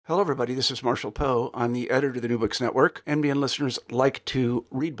Hello, everybody. This is Marshall Poe. I'm the editor of the New Books Network. NBN listeners like to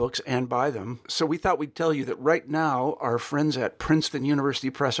read books and buy them. So we thought we'd tell you that right now, our friends at Princeton University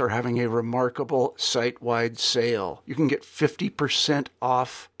Press are having a remarkable site-wide sale. You can get 50%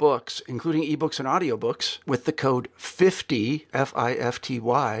 off books, including ebooks and audiobooks, with the code 50,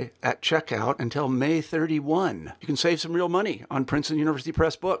 F-I-F-T-Y, at checkout until May 31. You can save some real money on Princeton University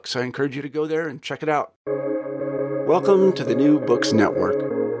Press books. I encourage you to go there and check it out. Welcome to the New Books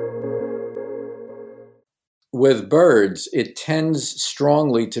Network. With birds, it tends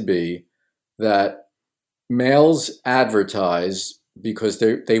strongly to be that males advertise because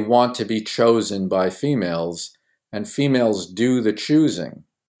they want to be chosen by females, and females do the choosing.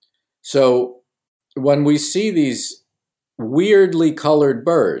 So when we see these weirdly colored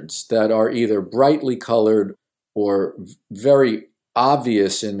birds that are either brightly colored or very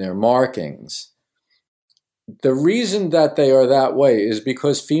obvious in their markings, the reason that they are that way is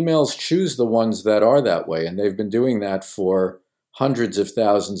because females choose the ones that are that way, and they've been doing that for hundreds of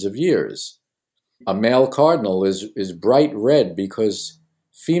thousands of years. A male cardinal is bright red because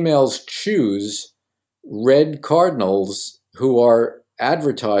females choose red cardinals who are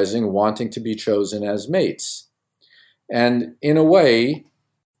advertising wanting to be chosen as mates. And in a way,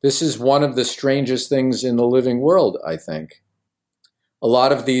 this is one of the strangest things in the living world, I think. A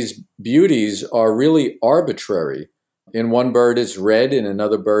lot of these beauties are really arbitrary. In one bird it's red, in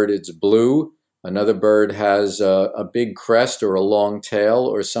another bird it's blue, another bird has a big crest or a long tail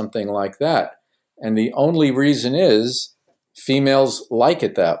or something like that. And the only reason is females like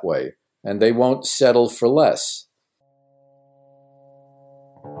it that way, and they won't settle for less.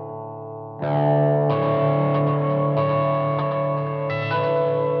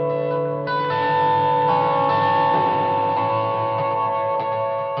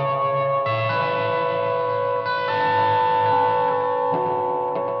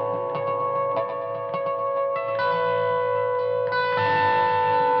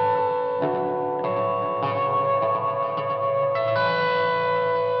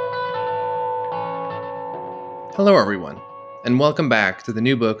 Hello, everyone, and welcome back to the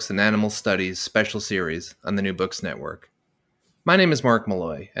New Books and Animal Studies special series on the New Books Network. My name is Mark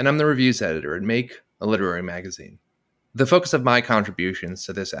Malloy, and I'm the reviews editor at Make, a literary magazine. The focus of my contributions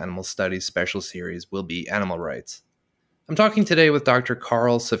to this Animal Studies special series will be animal rights. I'm talking today with Dr.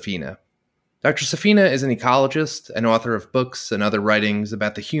 Carl Safina. Dr. Safina is an ecologist and author of books and other writings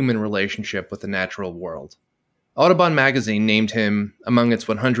about the human relationship with the natural world. Audubon magazine named him among its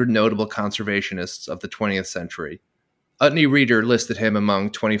 100 notable conservationists of the 20th century. Utne Reader listed him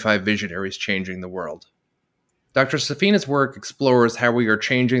among 25 visionaries changing the world. Dr. Safina's work explores how we are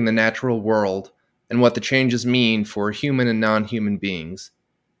changing the natural world and what the changes mean for human and non-human beings.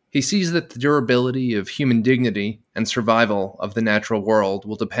 He sees that the durability of human dignity and survival of the natural world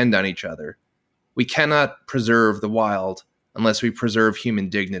will depend on each other. We cannot preserve the wild unless we preserve human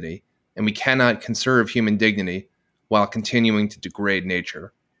dignity, and we cannot conserve human dignity while continuing to degrade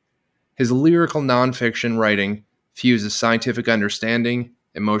nature. His lyrical nonfiction writing fuses scientific understanding,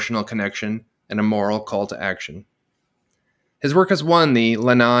 emotional connection, and a moral call to action. His work has won the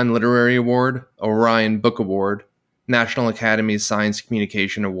Lannan Literary Award, Orion Book Award, National Academy's Science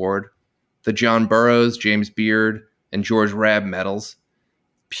Communication Award, the John Burroughs, James Beard, and George Rabb Medals,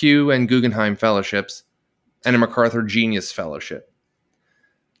 Pew and Guggenheim Fellowships, and a MacArthur Genius Fellowship.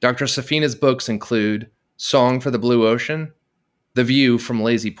 Dr. Safina's books include Song for the Blue Ocean, The View from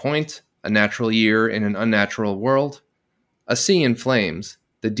Lazy Point, A Natural Year in an Unnatural World, A Sea in Flames,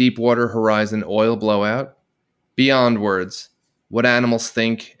 The Deepwater Horizon Oil Blowout, Beyond Words, What Animals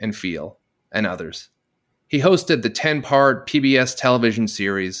Think and Feel, and others. He hosted the 10-part PBS television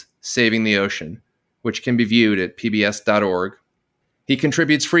series, Saving the Ocean, which can be viewed at pbs.org. He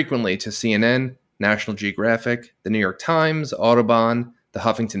contributes frequently to CNN, National Geographic, The New York Times, Audubon, The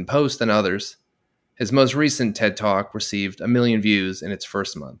Huffington Post, and others. His most recent TED Talk received 1 million views in its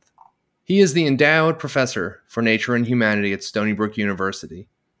first month. He is the endowed professor for nature and humanity at Stony Brook University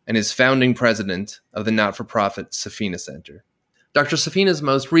and is founding president of the not-for-profit Safina Center. Dr. Safina's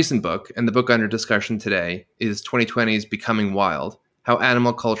most recent book, and the book under discussion today, is 2020's Becoming Wild: How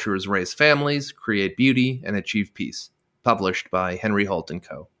Animal Cultures Raise Families, Create Beauty, and Achieve Peace, published by Henry Holt &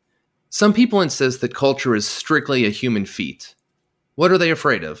 Co. Some people insist that culture is strictly a human feat. What are they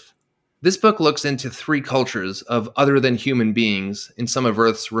afraid of? This book looks into 3 cultures of other than human beings in some of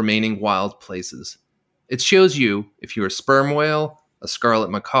Earth's remaining wild places. It shows you, if you're a sperm whale, a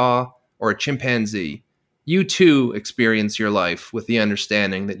scarlet macaw, or a chimpanzee, you too experience your life with the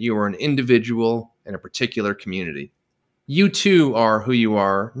understanding that you are an individual in a particular community. You too are who you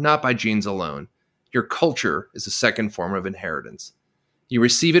are, not by genes alone. Your culture is a second form of inheritance. You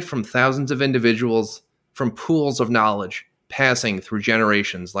receive it from thousands of individuals, from pools of knowledge, passing through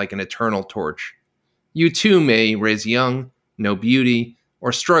generations like an eternal torch. You too may raise young, know beauty,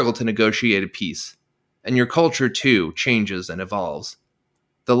 or struggle to negotiate a peace. And your culture too changes and evolves.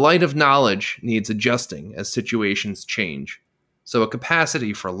 The light of knowledge needs adjusting as situations change. So a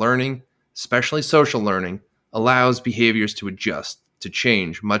capacity for learning, especially social learning, allows behaviors to adjust, to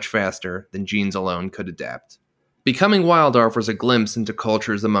change much faster than genes alone could adapt. Becoming Wild offers a glimpse into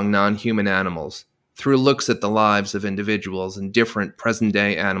cultures among non-human animals through looks at the lives of individuals in different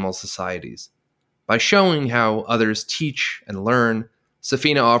present-day animal societies. By showing how others teach and learn,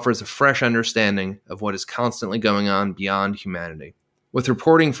 Safina offers a fresh understanding of what is constantly going on beyond humanity. With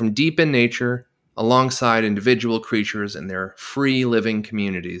reporting from deep in nature, alongside individual creatures and their free living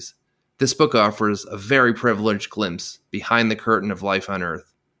communities, this book offers a very privileged glimpse behind the curtain of life on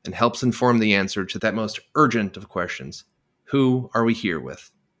Earth and helps inform the answer to that most urgent of questions: who are we here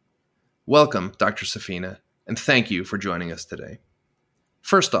with? Welcome, Dr. Safina, and thank you for joining us today.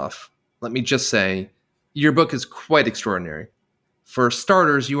 First off, let me just say, your book is quite extraordinary. For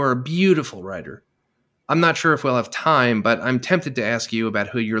starters, you are a beautiful writer. I'm not sure if we'll have time, but I'm tempted to ask you about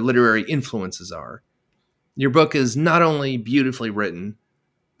who your literary influences are. Your book is not only beautifully written,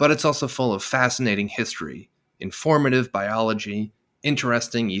 but it's also full of fascinating history, informative biology,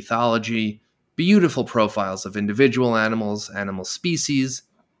 interesting ethology, beautiful profiles of individual animals, animal species,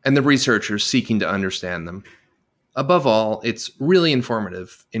 and the researchers seeking to understand them. Above all, it's really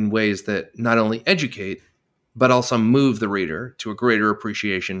informative in ways that not only educate, but also move the reader to a greater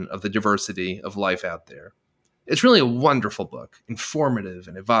appreciation of the diversity of life out there. It's really a wonderful book, informative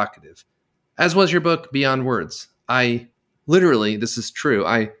and evocative, as was your book, Beyond Words. This is true,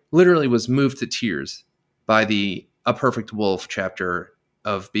 I literally was moved to tears by the A Perfect Wolf chapter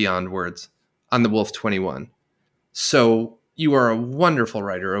of Beyond Words on the Wolf 21. So you are a wonderful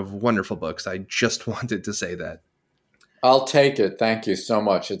writer of wonderful books. I just wanted to say that. I'll take it. Thank you so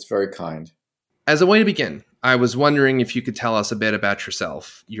much. It's very kind. As a way to begin, I was wondering if you could tell us a bit about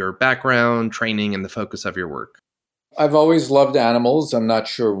yourself, your background, training, and the focus of your work. I've always loved animals. I'm not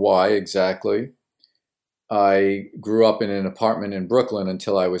sure why exactly. I grew up in an apartment in Brooklyn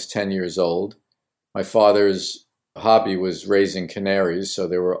until I was 10 years old. My father's hobby was raising canaries, so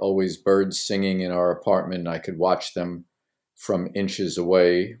there were always birds singing in our apartment, and I could watch them from inches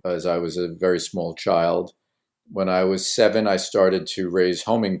away as I was a very small child. When I was 7, I started to raise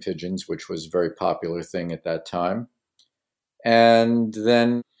homing pigeons, which was a very popular thing at that time. And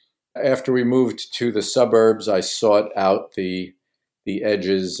then after we moved to the suburbs, I sought out the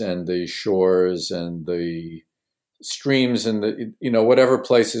edges and the shores and the streams and whatever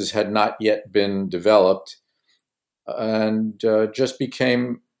places had not yet been developed, and just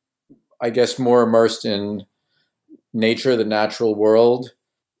became, I guess, more immersed in nature, the natural world.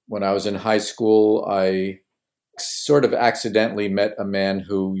 When I was in high school, I sort of accidentally met a man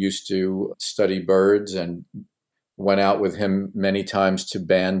who used to study birds and went out with him many times to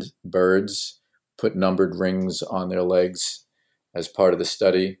band birds, put numbered rings on their legs as part of the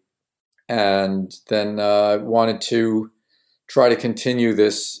study. And then wanted to try to continue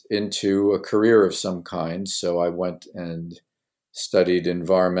this into a career of some kind. So I went and studied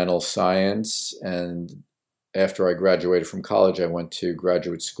environmental science. And after I graduated from college, I went to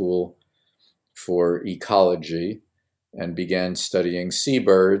graduate school for ecology and began studying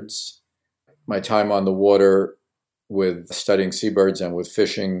seabirds. My time on the water with studying seabirds and with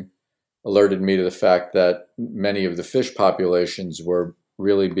fishing alerted me to the fact that many of the fish populations were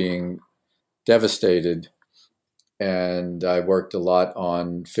really being devastated. And I worked a lot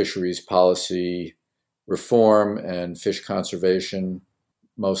on fisheries policy reform and fish conservation,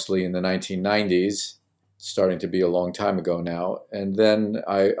 mostly in the 1990s. Starting to be a long time ago now. And then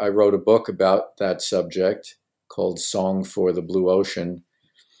I wrote a book about that subject called Song for the Blue Ocean.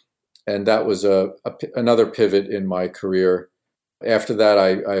 And that was another pivot in my career. After that,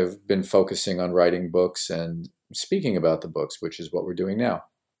 I've been focusing on writing books and speaking about the books, which is what we're doing now.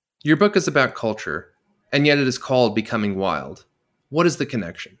 Your book is about culture, and yet it is called Becoming Wild. What is the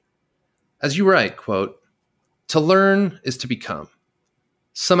connection? As you write, quote, "To learn is to become.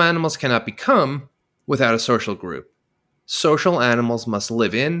 Some animals cannot become without a social group. Social animals must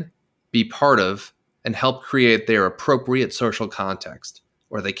live in, be part of, and help create their appropriate social context,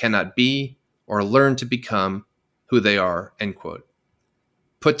 or they cannot be or learn to become who they are," end quote.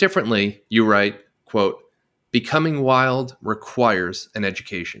 Put differently, you write, quote, "Becoming wild requires an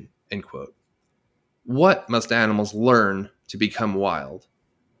education," end quote. What must animals learn to become wild?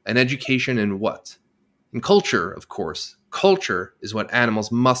 An education in what? In culture, of course. Culture is what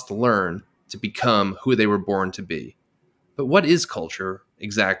animals must learn to become who they were born to be. But what is culture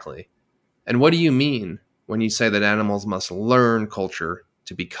exactly? And what do you mean when you say that animals must learn culture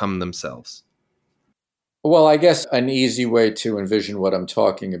to become themselves? Well, I guess an easy way to envision what I'm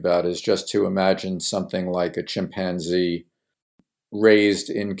talking about is just to imagine something like a chimpanzee raised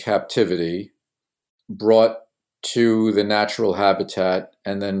in captivity, brought to the natural habitat,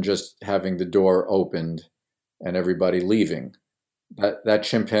 and then just having the door opened and everybody leaving. That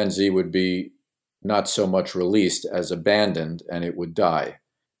chimpanzee would be not so much released as abandoned, and it would die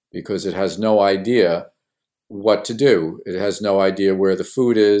because it has no idea what to do. It has no idea where the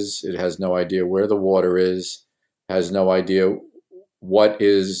food is. It has no idea where the water is. Has no idea what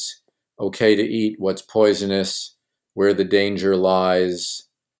is okay to eat, what's poisonous, where the danger lies,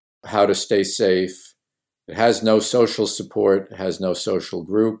 how to stay safe. It has no social support, has no social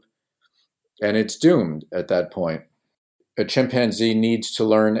group, and it's doomed at that point. A chimpanzee needs to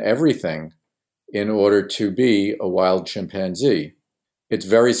learn everything in order to be a wild chimpanzee. It's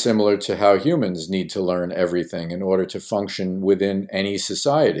very similar to how humans need to learn everything in order to function within any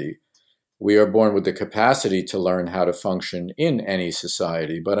society. We are born with the capacity to learn how to function in any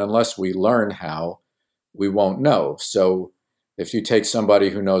society, but unless we learn how, we won't know. So if you take somebody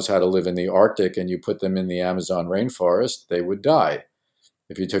who knows how to live in the Arctic and you put them in the Amazon rainforest, they would die.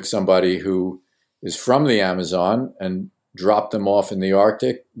 If you took somebody who is from the Amazon and dropped them off in the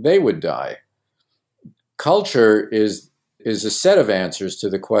Arctic, they would die. Culture is a set of answers to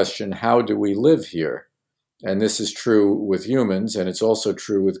the question, how do we live here? And this is true with humans, and it's also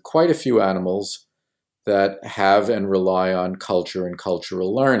true with quite a few animals that have and rely on culture and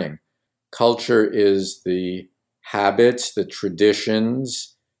cultural learning. Culture is the habits, the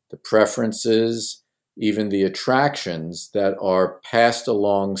traditions, the preferences, even the attractions that are passed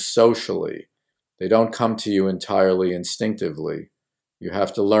along socially. They don't come to you entirely instinctively. You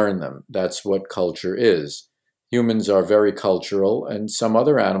have to learn them. That's what culture is. Humans are very cultural, and some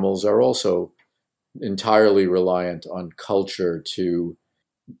other animals are also entirely reliant on culture to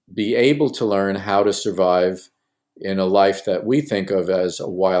be able to learn how to survive in a life that we think of as a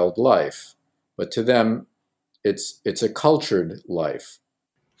wild life. But to them, it's a cultured life.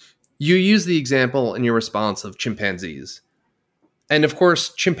 You use the example in your response of chimpanzees. And of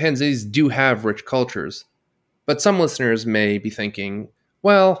course, chimpanzees do have rich cultures. But some listeners may be thinking,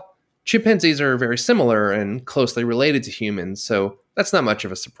 well, chimpanzees are very similar and closely related to humans, so that's not much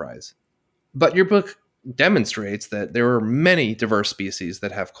of a surprise. But your book demonstrates that there are many diverse species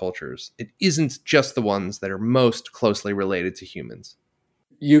that have cultures. It isn't just the ones that are most closely related to humans.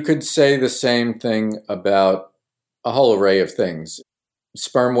 You could say the same thing about a whole array of things.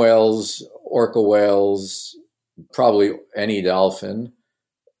 Sperm whales, orca whales, probably any dolphin,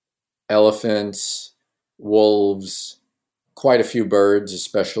 elephants, wolves, quite a few birds,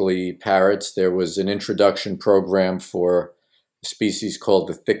 especially parrots. There was an introduction program for a species called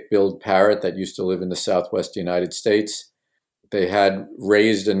the thick-billed parrot that used to live in the southwest United States. They had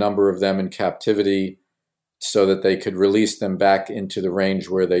raised a number of them in captivity so that they could release them back into the range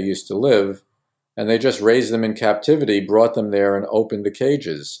where they used to live. And they just raised them in captivity, brought them there, and opened the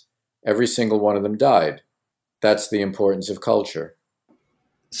cages. Every single one of them died. That's the importance of culture.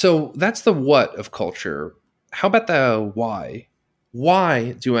 So that's the what of culture. How about the why?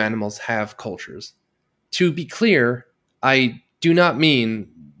 Why do animals have cultures? To be clear, I do not mean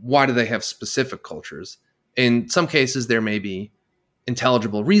why do they have specific cultures. In some cases, there may be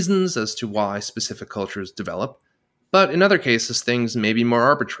intelligible reasons as to why specific cultures develop, but in other cases, things may be more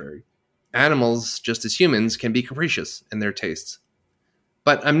arbitrary. Animals, just as humans, can be capricious in their tastes.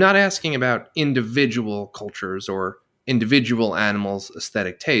 But I'm not asking about individual cultures or individual animals'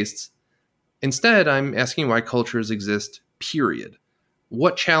 aesthetic tastes. Instead, I'm asking why cultures exist, period.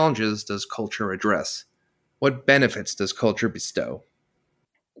 What challenges does culture address? What benefits does culture bestow?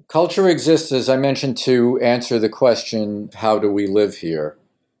 Culture exists, as I mentioned, to answer the question, how do we live here?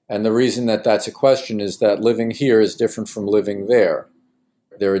 And the reason that that's a question is that living here is different from living there.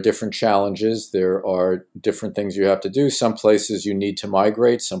 There are different challenges. There are different things you have to do. Some places you need to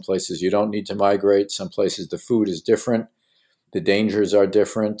migrate. Some places you don't need to migrate. Some places the food is different. The dangers are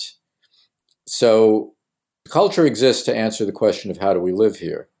different. So culture exists to answer the question of how do we live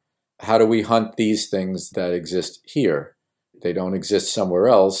here? How do we hunt these things that exist here? They don't exist somewhere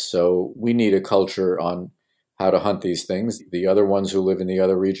else, so we need a culture on how to hunt these things. The other ones who live in the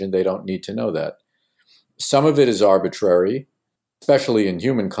other region, they don't need to know that. Some of it is arbitrary, especially in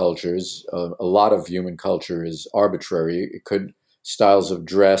human cultures. A lot of human culture is arbitrary. It could styles of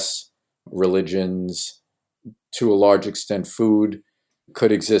dress, religions, to a large extent food,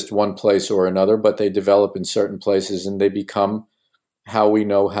 could exist one place or another, but they develop in certain places and they become how we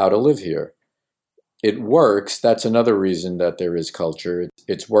know how to live here. it works. That's another reason that there is culture.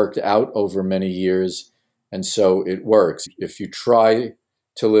 It's worked out over many years, and so it works. If you try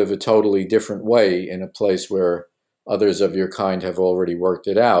to live a totally different way in a place where others of your kind have already worked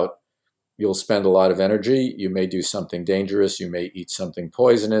it out, you'll spend a lot of energy. You may do something dangerous. You may eat something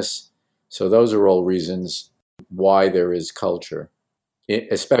poisonous. So those are all reasons why there is culture,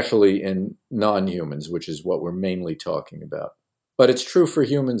 especially in non-humans, which is what we're mainly talking about. But it's true for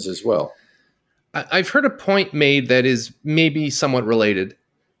humans as well. I've heard a point made that is maybe somewhat related.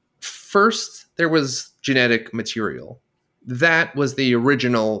 First, there was genetic material. That was the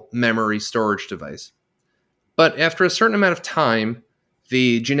original memory storage device. But after a certain amount of time,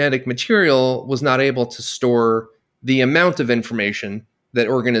 the genetic material was not able to store the amount of information that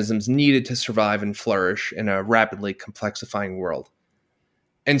organisms needed to survive and flourish in a rapidly complexifying world.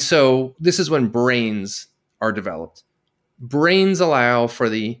 And so this is when brains are developed. Brains allow for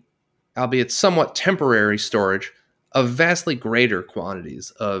the, albeit somewhat temporary, storage of vastly greater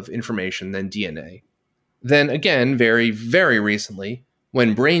quantities of information than DNA. Then again, very, very recently,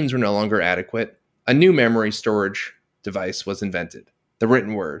 when brains were no longer adequate, a new memory storage device was invented, the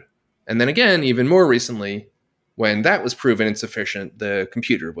written word. And then again, even more recently, when that was proven insufficient, the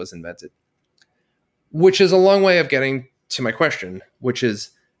computer was invented. Which is a long way of getting to my question, which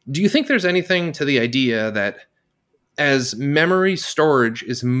is, do you think there's anything to the idea that as memory storage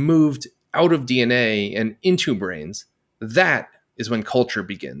is moved out of DNA and into brains, that is when culture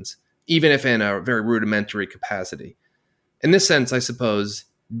begins, even if in a very rudimentary capacity? In this sense, I suppose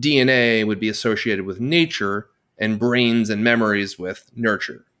DNA would be associated with nature and brains and memories with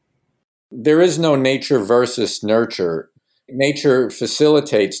nurture. There is no nature versus nurture. Nature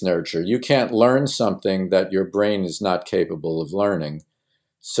facilitates nurture. You can't learn something that your brain is not capable of learning.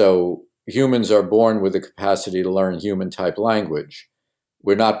 So humans are born with the capacity to learn human-type language.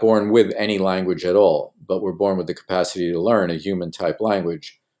 We're not born with any language at all, but we're born with the capacity to learn a human-type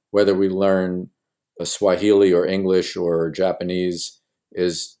language. Whether we learn a Swahili or English or Japanese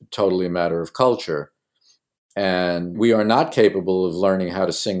is totally a matter of culture. And we are not capable of learning how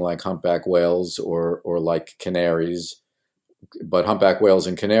to sing like humpback whales or like canaries, but humpback whales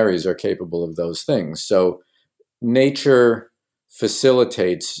and canaries are capable of those things. So nature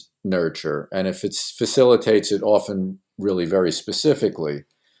facilitates nurture, and if it facilitates it often really very specifically.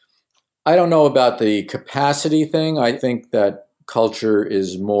 I don't know about the capacity thing. I think that culture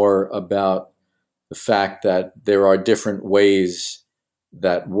is more about the fact that there are different ways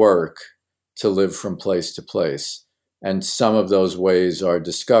that work to live from place to place. And some of those ways are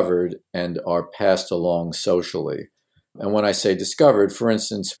discovered and are passed along socially. And when I say discovered, for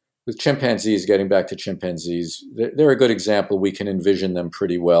instance, with chimpanzees, getting back to chimpanzees, they're a good example. We can envision them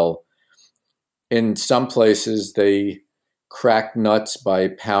pretty well. In some places, they crack nuts by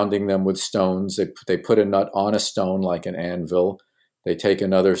pounding them with stones. They put a nut on a stone like an anvil. They take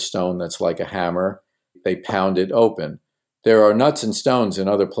another stone that's like a hammer. They pound it open. There are nuts and stones in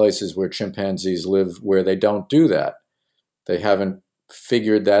other places where chimpanzees live where they don't do that. They haven't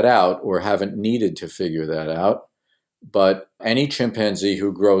figured that out or haven't needed to figure that out. But any chimpanzee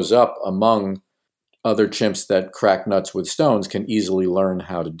who grows up among other chimps that crack nuts with stones can easily learn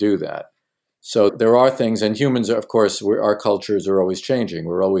how to do that. So there are things, and humans, of course, our cultures are always changing.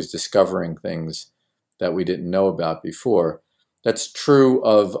 We're always discovering things that we didn't know about before. That's true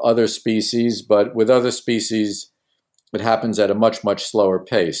of other species, but with other species, it happens at a much, much slower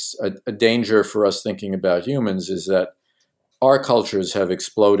pace. A danger for us thinking about humans is that our cultures have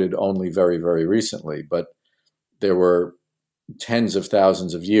exploded only very, very recently, but there were tens of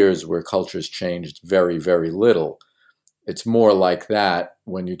thousands of years where cultures changed very, very little. It's more like that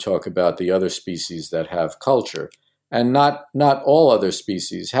when you talk about the other species that have culture. And not all other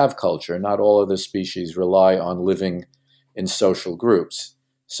species have culture. Not all other species rely on living in social groups.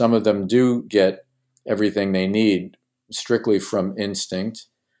 Some of them do get everything they need strictly from instinct.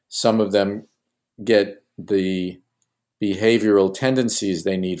 Some of them get the behavioral tendencies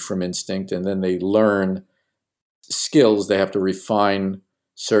they need from instinct, and then they learn skills. They have to refine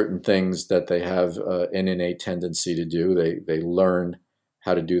certain things that they have an innate tendency to do. They learn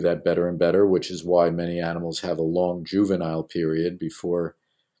how to do that better and better, which is why many animals have a long juvenile period before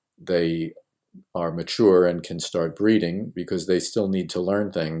they are mature and can start breeding, because they still need to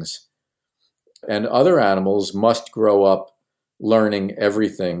learn things. And other animals must grow up learning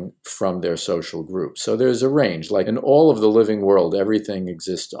everything from their social group. So there's a range. Like in all of the living world, everything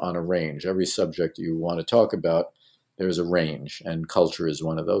exists on a range. Every subject you want to talk about, there's a range, and culture is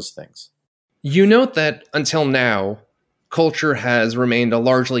one of those things. You note that until now, culture has remained a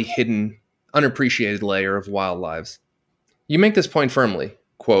largely hidden, unappreciated layer of wild lives. You make this point firmly,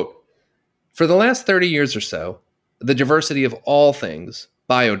 quote, For the last 30 years or so, the diversity of all things,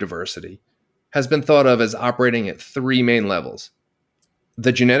 biodiversity, has been thought of as operating at three main levels: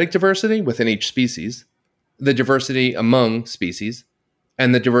 the genetic diversity within each species, the diversity among species,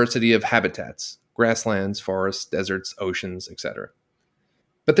 and the diversity of habitats, grasslands, forests, deserts, oceans, etc.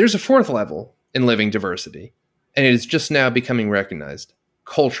 But there's a fourth level in living diversity, and it is just now becoming recognized: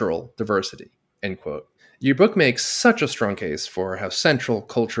 cultural diversity, end quote. Your book makes such a strong case for how central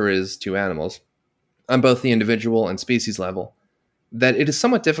culture is to animals, on both the individual and species level, that it is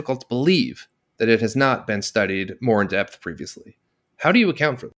somewhat difficult to believe that it has not been studied more in depth previously. How do you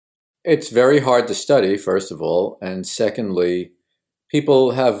account for that? It's very hard to study, first of all. And secondly,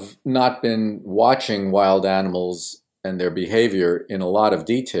 people have not been watching wild animals and their behavior in a lot of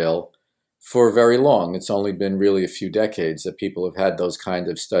detail for very long. It's only been really a few decades that people have had those kind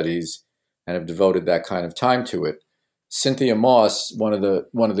of studies and have devoted that kind of time to it. Cynthia Moss, one of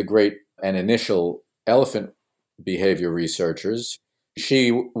the great and initial elephant behavior researchers,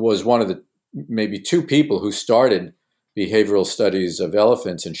 she was one of the maybe two people who started behavioral studies of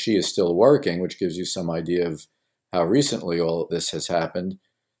elephants, and she is still working, which gives you some idea of how recently all this has happened.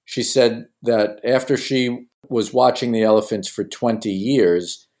 She said that after she was watching the elephants for 20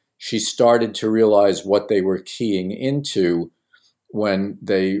 years, she started to realize what they were keying into when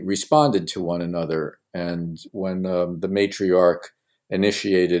they responded to one another and when the matriarch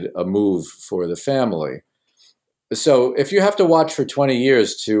initiated a move for the family. So if you have to watch for 20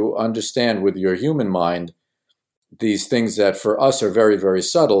 years to understand with your human mind these things that for us are very, very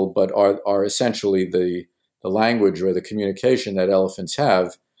subtle, but are essentially the language or the communication that elephants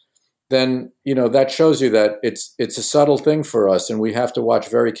have, then that shows you that it's a subtle thing for us, and we have to watch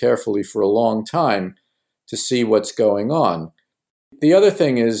very carefully for a long time to see what's going on. The other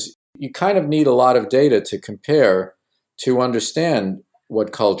thing is you kind of need a lot of data to compare to understand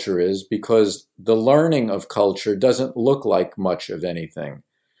what culture is, because the learning of culture doesn't look like much of anything.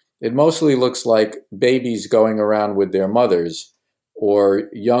 It mostly looks like babies going around with their mothers or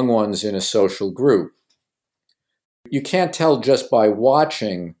young ones in a social group. You can't tell just by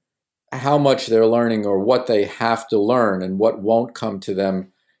watching how much they're learning or what they have to learn and what won't come to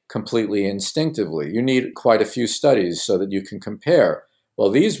them completely instinctively. You need quite a few studies so that you can compare. Well,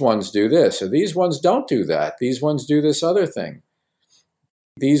 these ones do this, or these ones don't do that. These ones do this other thing.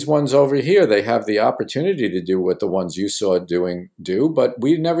 These ones over here, they have the opportunity to do what the ones you saw do, but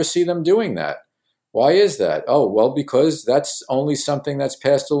we never see them doing that. Why is that? Oh, well, because that's only something that's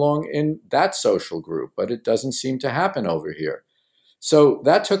passed along in that social group, but it doesn't seem to happen over here. So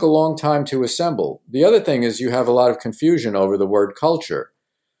that took a long time to assemble. The other thing is you have a lot of confusion over the word culture.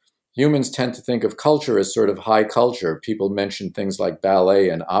 Humans tend to think of culture as sort of high culture. People mention things like ballet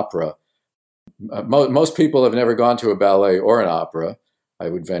and opera. Most people have never gone to a ballet or an opera, I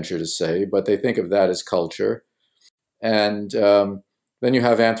would venture to say, but they think of that as culture. And then you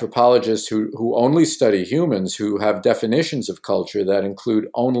have anthropologists who only study humans, who have definitions of culture that include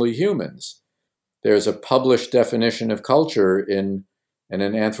only humans. There's a published definition of culture in an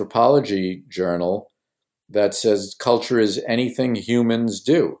anthropology journal that says culture is anything humans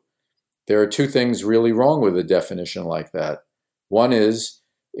do. There are two things really wrong with a definition like that. One is,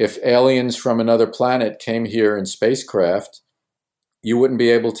 if aliens from another planet came here in spacecraft, you wouldn't be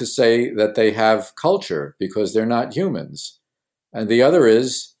able to say that they have culture because they're not humans. And the other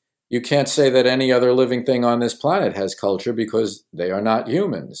is, you can't say that any other living thing on this planet has culture because they are not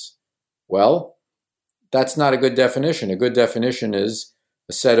humans. Well, that's not a good definition. A good definition is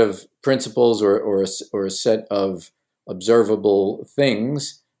a set of principles or a set of observable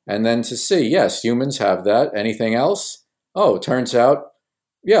things, and then to see, yes, humans have that. Anything else? Oh, it turns out,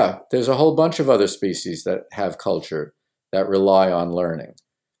 yeah, there's a whole bunch of other species that have culture, that rely on learning.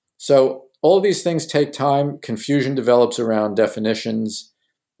 So all these things take time. Confusion develops around definitions,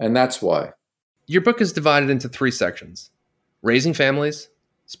 and that's why. Your book is divided into three sections: raising families,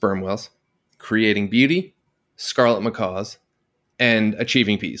 sperm whales; creating beauty, scarlet macaws; and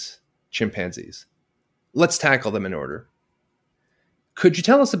achieving peace, chimpanzees. Let's tackle them in order. Could you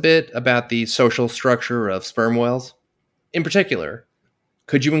tell us a bit about the social structure of sperm whales? In particular,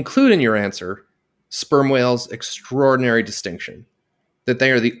 could you include in your answer sperm whales' extraordinary distinction that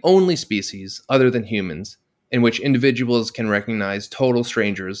they are the only species other than humans in which individuals can recognize total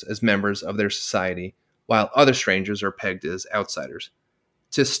strangers as members of their society, while other strangers are pegged as outsiders?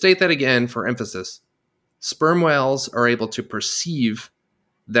 To state that again for emphasis, sperm whales are able to perceive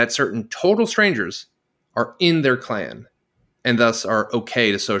that certain total strangers are in their clan and thus are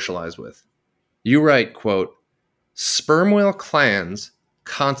okay to socialize with. You write, quote, "Sperm whale clans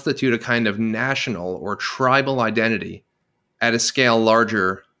constitute a kind of national or tribal identity at a scale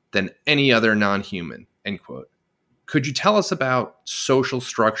larger than any other non-human, end quote. Could you tell us about social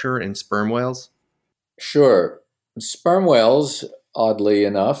structure in sperm whales? Sure. Sperm whales, oddly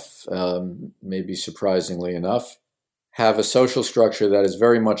enough, maybe surprisingly enough, have a social structure that is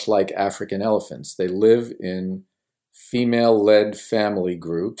very much like African elephants. They live in female-led family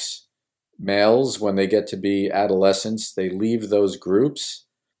groups. Males, when they get to be adolescents, they leave those groups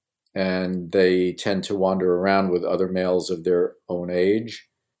and they tend to wander around with other males of their own age.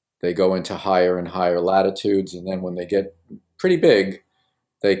 They go into higher and higher latitudes, and then when they get pretty big,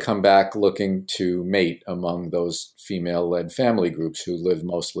 they come back looking to mate among those female-led family groups who live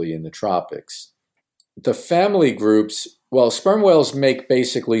mostly in the tropics. The family groups, well, sperm whales make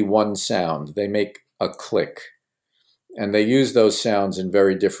basically one sound. They make a click, and they use those sounds in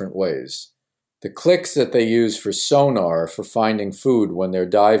very different ways. The clicks that they use for sonar, for finding food when they're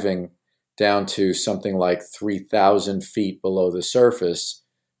diving down to something like 3,000 feet below the surface,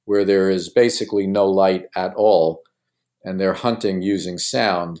 where there is basically no light at all, and they're hunting using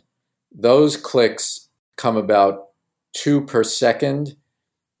sound, those clicks come about 2 per second,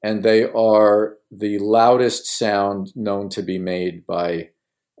 and they are the loudest sound known to be made by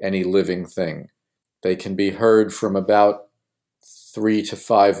any living thing. They can be heard from about 3 to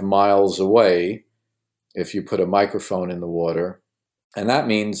 5 miles away if you put a microphone in the water. And that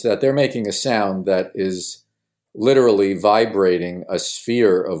means that they're making a sound that is literally vibrating a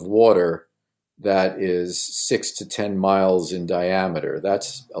sphere of water that is 6 to 10 miles in diameter.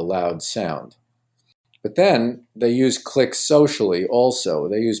 That's a loud sound. But then they use clicks socially also.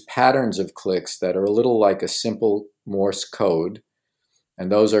 They use patterns of clicks that are a little like a simple Morse code,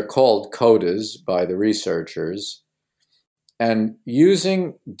 and those are called codas by the researchers. And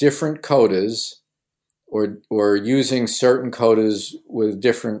using different codas, or using certain codas with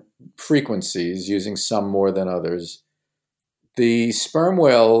different frequencies, using some more than others, the sperm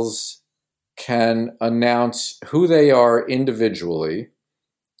whales can announce who they are individually.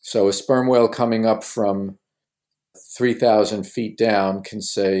 So a sperm whale coming up from 3,000 feet down can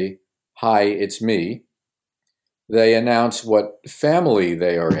say, "Hi, it's me." They announce what family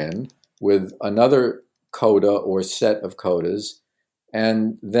they are in with another coda or set of codas,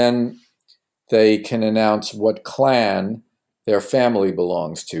 and then they can announce what clan their family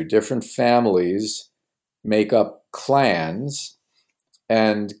belongs to. Different families make up clans,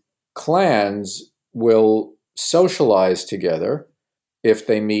 and clans will socialize together if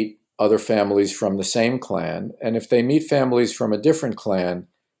they meet other families from the same clan, and if they meet families from a different clan,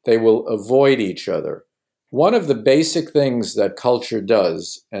 they will avoid each other. One of the basic things that culture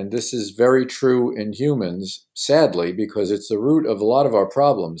does, and this is very true in humans, sadly, because it's the root of a lot of our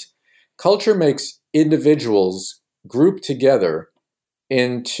problems, culture makes individuals group together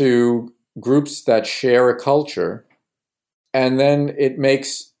into groups that share a culture, and then it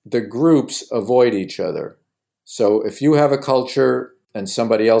makes the groups avoid each other. So if you have a culture and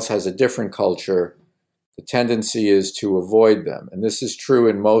somebody else has a different culture, the tendency is to avoid them. And this is true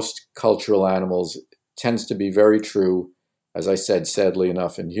in most cultural animals. It tends to be very true, as I said, sadly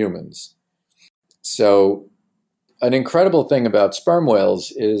enough, in humans. So an incredible thing about sperm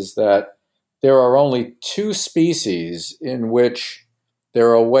whales is that there are only 2 species in which there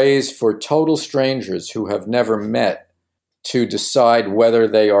are ways for total strangers who have never met to decide whether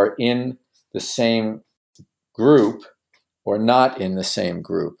they are in the same group or not in the same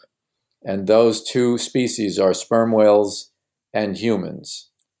group. And those 2 species are sperm whales and humans.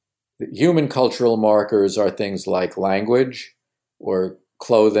 The human cultural markers are things like language or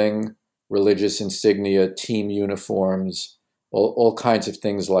clothing, religious insignia, team uniforms, all kinds of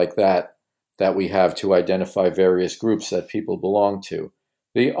things like that we have to identify various groups that people belong to.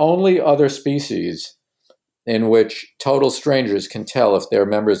 The only other species in which total strangers can tell if they're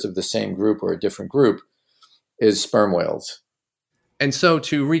members of the same group or a different group is sperm whales. And so,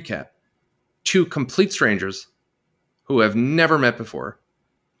 to recap, 2 complete strangers who have never met before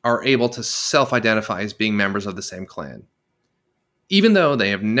are able to self-identify as being members of the same clan. Even though they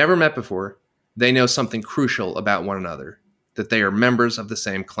have never met before, they know something crucial about one another, that they are members of the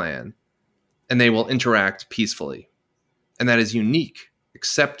same clan, and they will interact peacefully. And that is unique,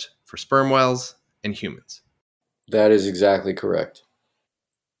 except for sperm whales and humans. That is exactly correct.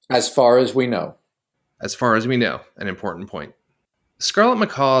 As far as we know. As far as we know, an important point. Scarlet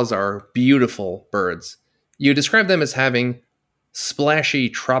macaws are beautiful birds. You describe them as having splashy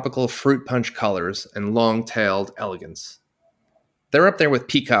tropical fruit punch colors and long-tailed elegance. They're up there with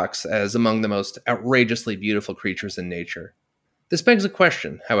peacocks as among the most outrageously beautiful creatures in nature. This begs a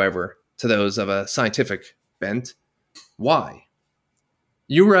question, however, to those of a scientific bent. Why?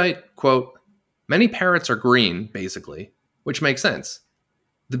 You write, quote, "Many parrots are green, basically, which makes sense.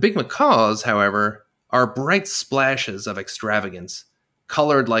 The big macaws, however, are bright splashes of extravagance,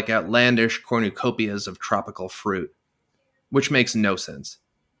 colored like outlandish cornucopias of tropical fruit, which makes no sense.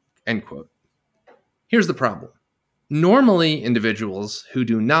 End quote. Here's the problem. Normally, individuals who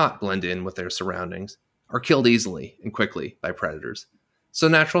do not blend in with their surroundings are killed easily and quickly by predators. So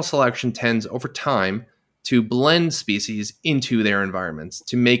natural selection tends over time to blend species into their environments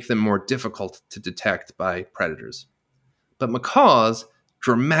to make them more difficult to detect by predators. But macaws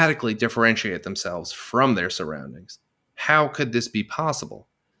dramatically differentiate themselves from their surroundings. How could this be possible?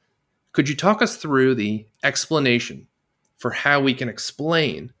 Could you talk us through the explanation for how we can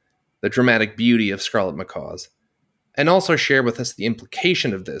explain the dramatic beauty of scarlet macaws, and also share with us the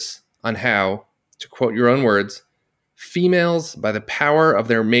implication of this on how, to quote your own words, females, by the power of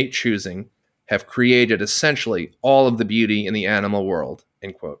their mate choosing, have created essentially all of the beauty in the animal world,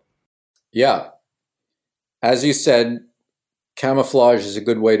 end quote. Yeah. As you said, camouflage is a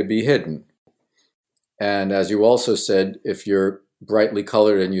good way to be hidden. And as you also said, if you're brightly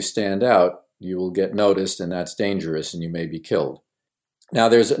colored and you stand out, you will get noticed, and that's dangerous, and you may be killed. Now,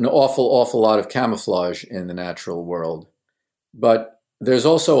 there's an awful lot of camouflage in the natural world, but there's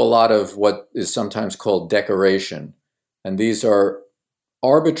also a lot of what is sometimes called decoration. And these are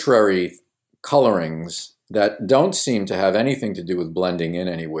arbitrary colorings that don't seem to have anything to do with blending in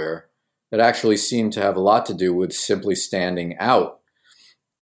anywhere, that actually seem to have a lot to do with simply standing out.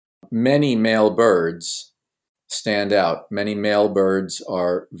 Many male birds stand out. Many male birds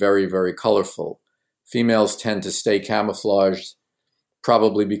are very, very colorful. Females tend to stay camouflaged,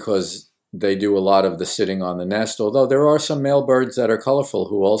 probably because they do a lot of the sitting on the nest, although there are some male birds that are colorful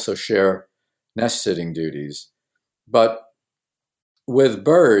who also share nest sitting duties. But with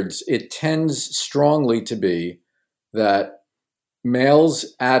birds, it tends strongly to be that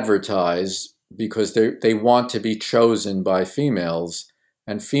males advertise because they want to be chosen by females,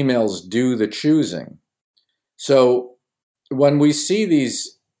 and females do the choosing. So when we see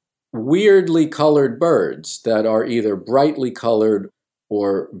these weirdly colored birds that are either brightly colored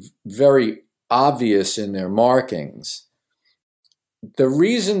or very obvious in their markings, the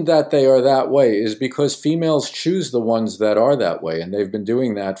reason that they are that way is because females choose the ones that are that way, and they've been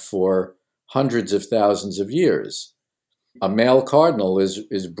doing that for hundreds of thousands of years. A male cardinal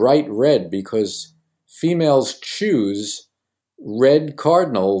is bright red because females choose red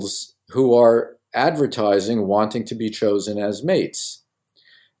cardinals who are advertising wanting to be chosen as mates.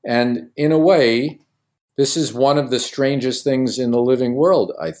 And in a way, this is one of the strangest things in the living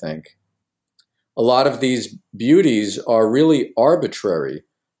world, I think. A lot of these beauties are really arbitrary.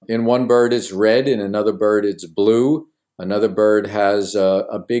 In one bird it's red, in another bird it's blue, another bird has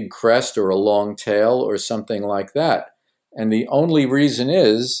a big crest or a long tail or something like that. And the only reason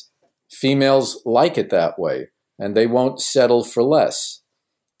is females like it that way, and they won't settle for less.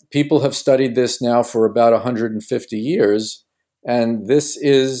 People have studied this now for about 150 years, and this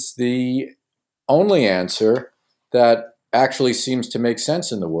is the only answer that actually seems to make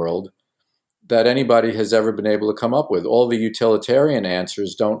sense in the world that anybody has ever been able to come up with. All the utilitarian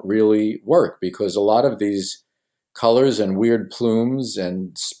answers don't really work because a lot of these colors and weird plumes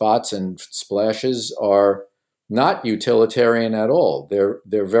and spots and splashes are not utilitarian at all. They're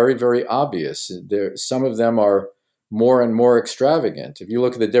very, very obvious. Some of them are more and more extravagant. If you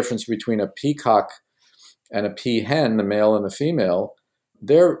look at the difference between a peacock and a peahen, the male and the female,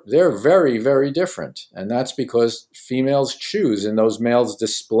 they're very, very different. And that's because females choose and those males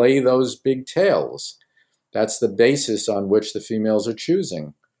display those big tails. That's the basis on which the females are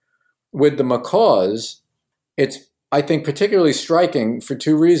choosing. With the macaws, it's, I think, particularly striking for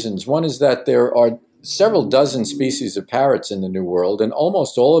two reasons. One is that there are several dozen species of parrots in the New World, and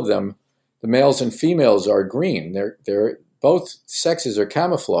almost all of them, the males and females, are green. They're both sexes are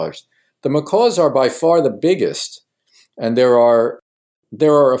camouflaged. The macaws are by far the biggest, and there are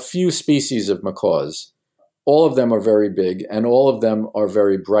a few species of macaws. All of them are very big, and all of them are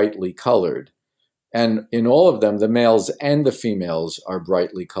very brightly colored. And in all of them, the males and the females are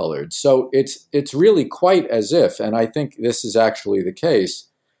brightly colored. So it's really quite as if, and I think this is actually the case,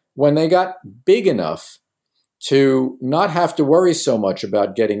 when they got big enough to not have to worry so much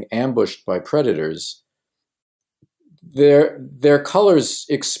about getting ambushed by predators, their colors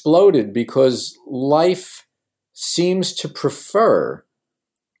exploded because life seems to prefer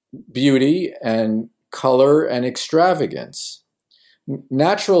beauty and color and extravagance.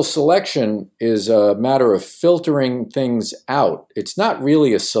 Natural selection is a matter of filtering things out. It's not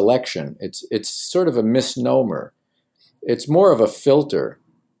really a selection. It's sort of a misnomer. It's more of a filter.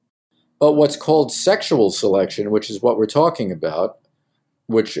 But what's called sexual selection, which is what we're talking about,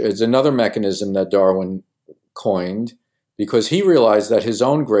 which is another mechanism that Darwin coined, because he realized that his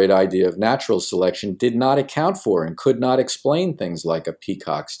own great idea of natural selection did not account for and could not explain things like a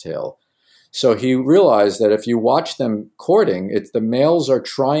peacock's tail. So he realized that if you watch them courting, the males are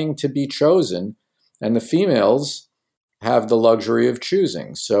trying to be chosen and the females have the luxury of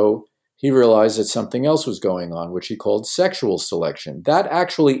choosing. So he realized that something else was going on, which he called sexual selection. That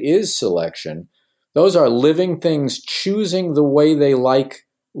actually is selection. Those are living things choosing the way they like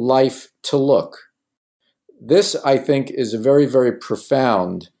life to look. This, I think, is a very, very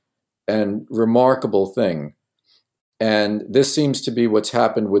profound and remarkable thing. And this seems to be what's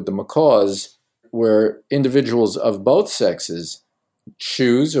happened with the macaws, where individuals of both sexes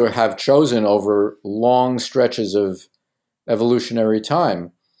choose or have chosen over long stretches of evolutionary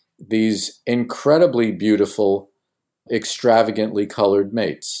time these incredibly beautiful, extravagantly colored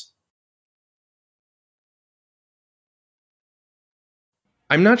mates.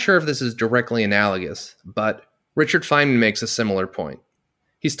 I'm not sure if this is directly analogous, but Richard Feynman makes a similar point.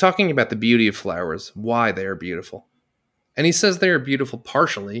 He's talking about the beauty of flowers, why they are beautiful. And he says they are beautiful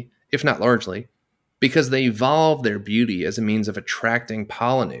partially, if not largely, because they evolve their beauty as a means of attracting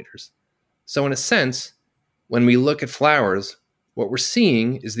pollinators. So in a sense, when we look at flowers, what we're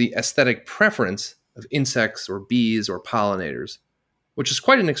seeing is the aesthetic preference of insects or bees or pollinators, which is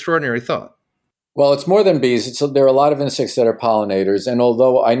quite an extraordinary thought. Well, it's more than bees. There are a lot of insects that are pollinators. And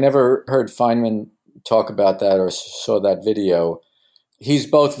although I never heard Feynman talk about that or saw that video, he's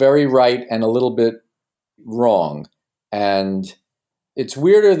both very right and a little bit wrong. And it's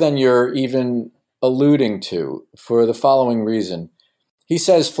weirder than you're even alluding to for the following reason. He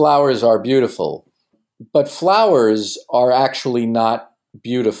says flowers are beautiful, but flowers are actually not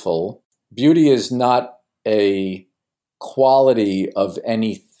beautiful. Beauty is not a quality of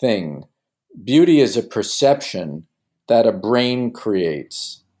anything. Beauty is a perception that a brain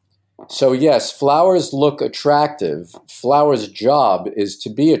creates. So yes, flowers look attractive. Flowers' job is to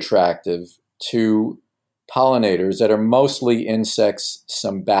be attractive to pollinators that are mostly insects,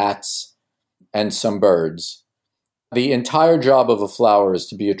 some bats, and some birds. The entire job of a flower is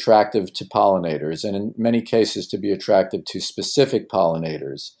to be attractive to pollinators, and in many cases to be attractive to specific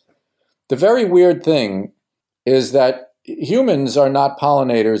pollinators. The very weird thing is that humans are not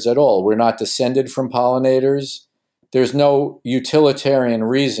pollinators at all. We're not descended from pollinators. There's no utilitarian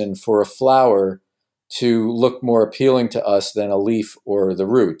reason for a flower to look more appealing to us than a leaf or the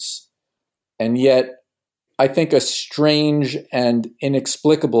roots. And yet, I think a strange and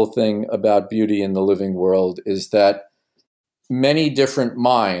inexplicable thing about beauty in the living world is that many different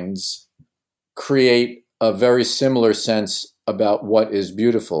minds create a very similar sense about what is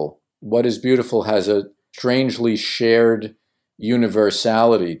beautiful. What is beautiful has a strangely shared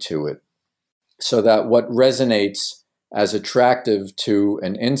universality to it, so that what resonates as attractive to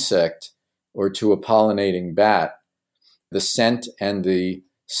an insect or to a pollinating bat, the scent and the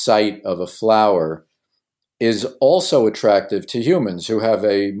sight of a flower, is also attractive to humans who have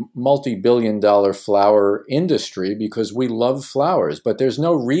a multi-billion-dollar flower industry because we love flowers, but there's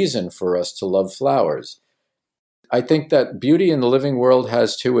no reason for us to love flowers. I think that beauty in the living world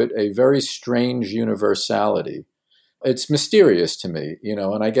has to it a very strange universality. It's mysterious to me,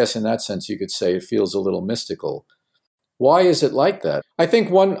 and I guess in that sense you could say it feels a little mystical. Why is it like that? I think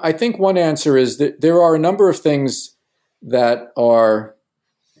one answer is that there are a number of things that are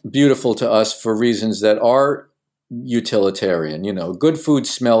beautiful to us for reasons that are utilitarian. Good food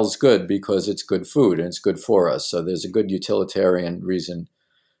smells good because it's good food and it's good for us. So there's a good utilitarian reason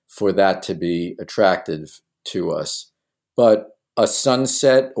for that to be attractive to us. But a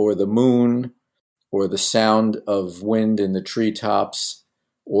sunset or the moon or the sound of wind in the treetops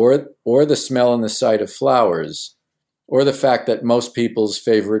or the smell and the sight of flowers, or the fact that most people's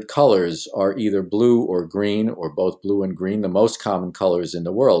favorite colors are either blue or green or both blue and green, the most common colors in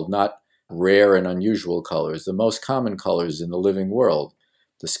the world, not rare and unusual colors, the most common colors in the living world,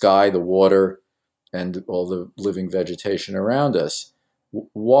 the sky, the water, and all the living vegetation around us.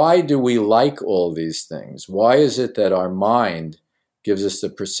 Why do we like all these things? Why is it that our mind gives us the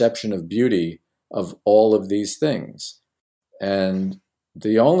perception of beauty of all of these things? And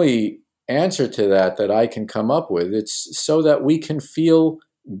the only answer to that I can come up with, it's so that we can feel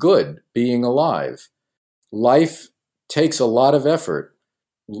good being alive. Life takes a lot of effort.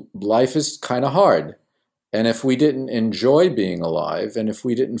 Life is kind of hard. And if we didn't enjoy being alive, and if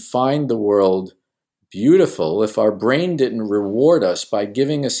we didn't find the world beautiful, if our brain didn't reward us by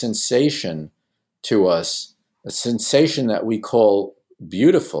giving a sensation to us, a sensation that we call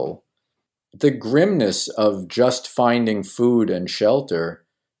beautiful, the grimness of just finding food and shelter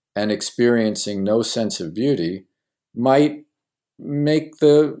and experiencing no sense of beauty might make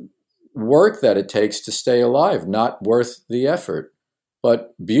the work that it takes to stay alive, not worth the effort.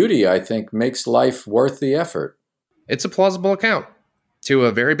 But beauty, I think, makes life worth the effort. It's a plausible account to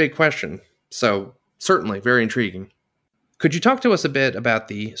a very big question, so certainly very intriguing. Could you talk to us a bit about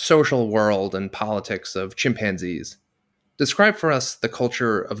the social world and politics of chimpanzees? Describe for us the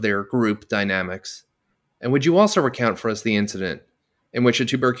culture of their group dynamics. And would you also recount for us the incident in which a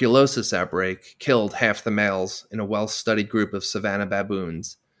tuberculosis outbreak killed half the males in a well-studied group of savanna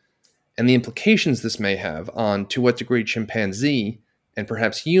baboons, and the implications this may have on to what degree chimpanzee and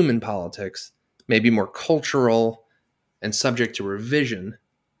perhaps human politics may be more cultural and subject to revision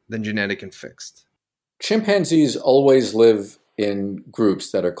than genetic and fixed? Chimpanzees always live in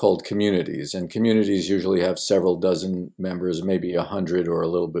groups that are called communities, and communities usually have several dozen members, maybe 100 or a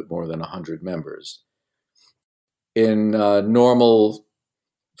little bit more than 100 members. In normal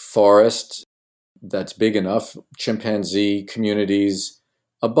forest that's big enough, chimpanzee communities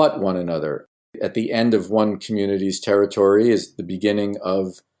abut one another. At the end of one community's territory is the beginning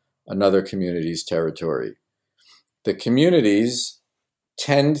of another community's territory. The communities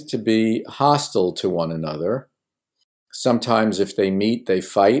tend to be hostile to one another. Sometimes if they meet, they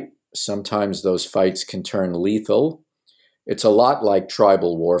fight. Sometimes those fights can turn lethal. It's a lot like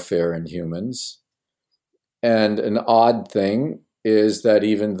tribal warfare in humans. And an odd thing is that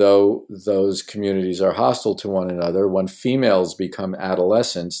even though those communities are hostile to one another, when females become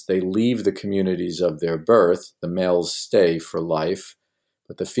adolescents, they leave the communities of their birth. The males stay for life,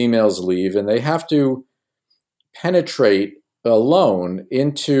 but the females leave, and they have to penetrate alone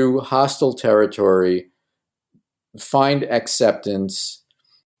into hostile territory, find acceptance,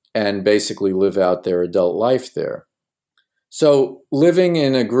 and basically live out their adult life there. So living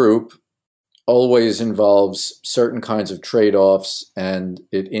in a group always involves certain kinds of trade-offs, and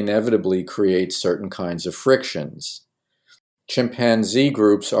it inevitably creates certain kinds of frictions. Chimpanzee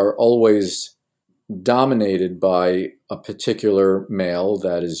groups are always dominated by a particular male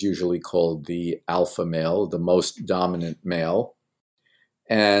that is usually called the alpha male, the most dominant male.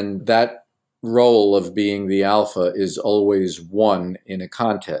 And that role of being the alpha is always won in a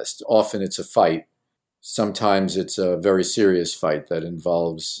contest. Often it's a fight. Sometimes it's a very serious fight that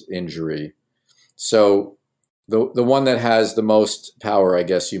involves injury. So the one that has the most power, I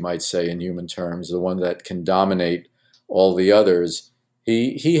guess you might say in human terms, the one that can dominate all the others,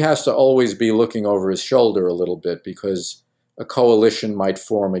 he has to always be looking over his shoulder a little bit, because a coalition might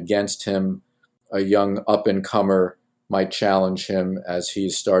form against him. A young up-and-comer might challenge him as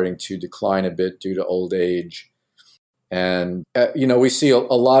he's starting to decline a bit due to old age. And, we see a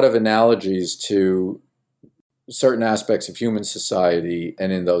lot of analogies to certain aspects of human society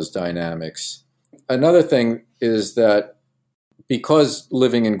and in those dynamics. Another thing is that because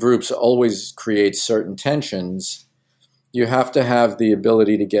living in groups always creates certain tensions, you have to have the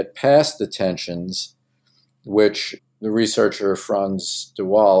ability to get past the tensions, which the researcher Frans de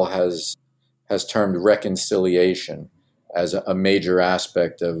Waal has termed reconciliation as a major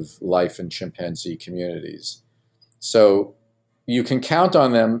aspect of life in chimpanzee communities. So you can count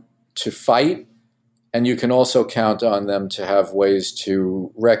on them to fight, and you can also count on them to have ways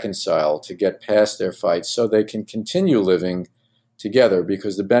to reconcile, to get past their fights so they can continue living together,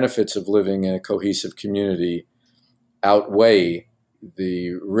 because the benefits of living in a cohesive community outweigh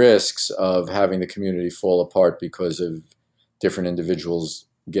the risks of having the community fall apart because of different individuals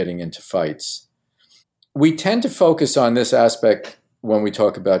getting into fights. We tend to focus on this aspect when we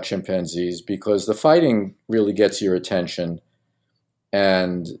talk about chimpanzees because the fighting really gets your attention.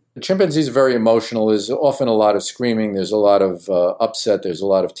 And chimpanzees are very emotional. There's often a lot of screaming. There's a lot of upset. There's a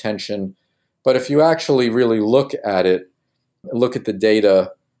lot of tension. But if you actually really look at it, look at the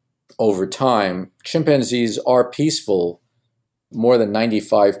data over time, chimpanzees are peaceful more than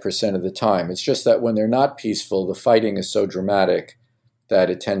 95% of the time. It's just that when they're not peaceful, the fighting is so dramatic that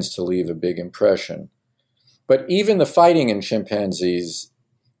it tends to leave a big impression. But even the fighting in chimpanzees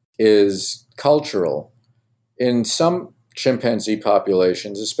is cultural. In some chimpanzee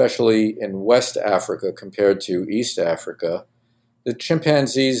populations, especially in West Africa compared to East Africa, the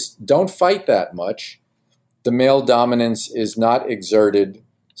chimpanzees don't fight that much. The male dominance is not exerted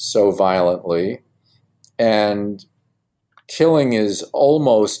so violently, and killing is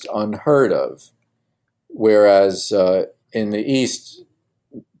almost unheard of. Whereas in the East,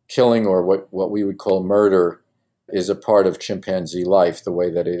 killing, or what we would call murder, is a part of chimpanzee life the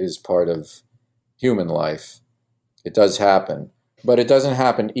way that it is part of human life. It does happen, but it doesn't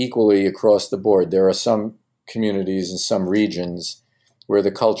happen equally across the board. There are some communities in some regions where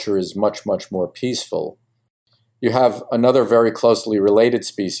the culture is much, much more peaceful. You have another very closely related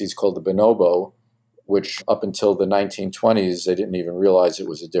species called the bonobo, which up until the 1920s, they didn't even realize it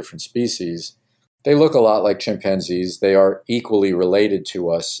was a different species. They look a lot like chimpanzees. They are equally related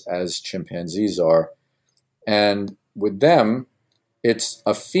to us as chimpanzees are. And with them, it's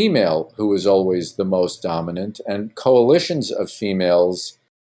a female who is always the most dominant, and coalitions of females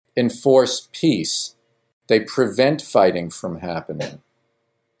enforce peace. They prevent fighting from happening.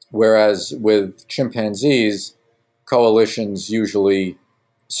 Whereas with chimpanzees, coalitions usually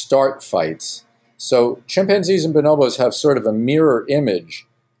start fights. So chimpanzees and bonobos have sort of a mirror image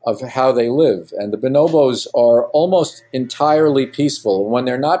of how they live. And the bonobos are almost entirely peaceful. And when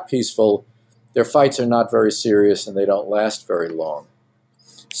they're not peaceful, their fights are not very serious and they don't last very long.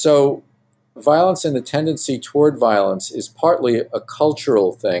 So violence and the tendency toward violence is partly a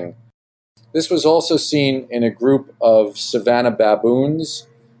cultural thing. This was also seen in a group of savanna baboons,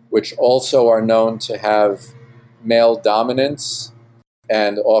 which also are known to have male dominance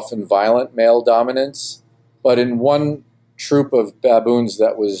and often violent male dominance. But in one troop of baboons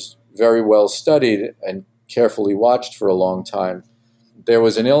that was very well studied and carefully watched for a long time, there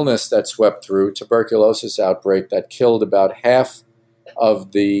was an illness that swept through, tuberculosis outbreak, that killed about half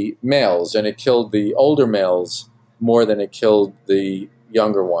of the males, and it killed the older males more than it killed the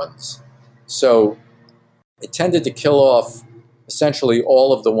younger ones. So it tended to kill off essentially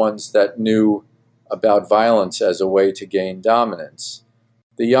all of the ones that knew about violence as a way to gain dominance.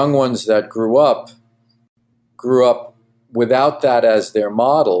 The young ones that grew up without that as their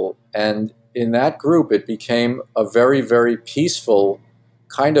model, and in that group it became a very, very peaceful,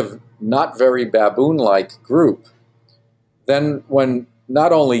 kind of not very baboon-like group. Then when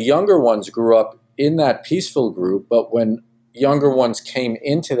not only younger ones grew up in that peaceful group, but when younger ones came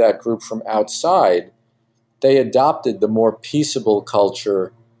into that group from outside, they adopted the more peaceable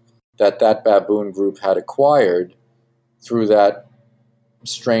culture that baboon group had acquired through that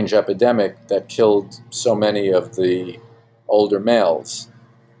strange epidemic that killed so many of the older males.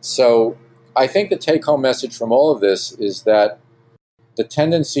 So I think the take-home message from all of this is that the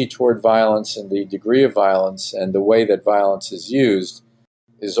tendency toward violence and the degree of violence and the way that violence is used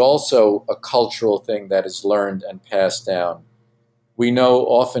is also a cultural thing that is learned and passed down. We know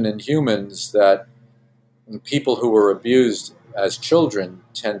often in humans that people who were abused as children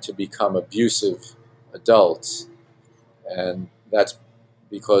tend to become abusive adults. And that's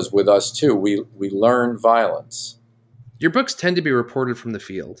because with us too, we learn violence. Your books tend to be reported from the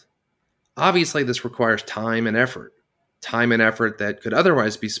field. Obviously, this requires time and effort that could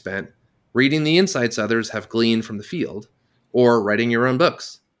otherwise be spent reading the insights others have gleaned from the field or writing your own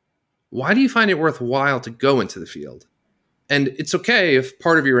books. Why do you find it worthwhile to go into the field? And it's okay if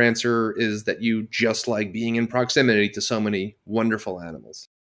part of your answer is that you just like being in proximity to so many wonderful animals.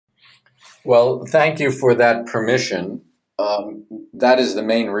 Well, thank you for that permission. That is the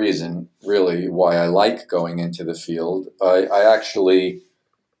main reason, really, why I like going into the field. I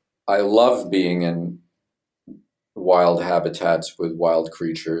love being in wild habitats with wild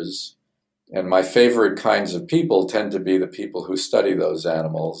creatures. And my favorite kinds of people tend to be the people who study those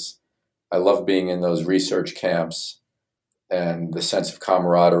animals. I love being in those research camps and the sense of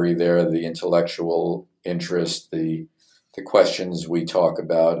camaraderie there, the intellectual interest, the questions we talk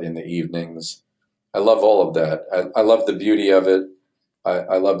about in the evenings. I love all of that. I love the beauty of it.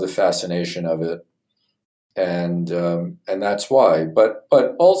 I love the fascination of it. And that's why.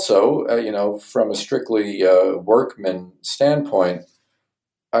 But also, from a strictly workman standpoint,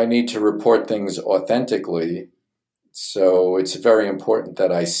 I need to report things authentically. So it's very important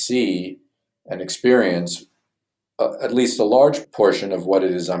that I see and experience at least a large portion of what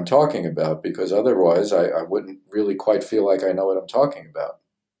it is I'm talking about, because otherwise I wouldn't really quite feel like I know what I'm talking about.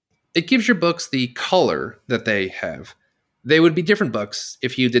 It gives your books the color that they have. They would be different books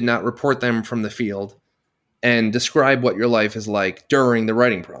if you did not report them from the field and describe what your life is like during the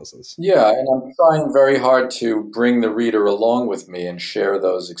writing process. Yeah, and I'm trying very hard to bring the reader along with me and share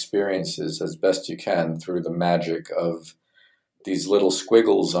those experiences as best you can through the magic of these little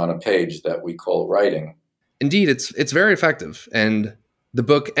squiggles on a page that we call writing. Indeed, it's very effective, and the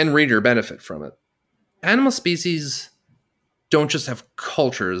book and reader benefit from it. Animal species don't just have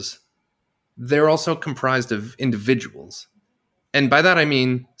cultures, they're also comprised of individuals. And by that I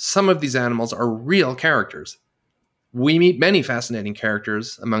mean, some of these animals are real characters. We meet many fascinating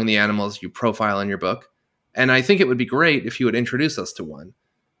characters among the animals you profile in your book, and I think it would be great if you would introduce us to one.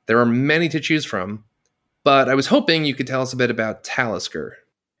 There are many to choose from, but I was hoping you could tell us a bit about Talisker.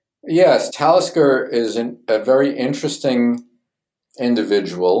 Yes, Talisker is a very interesting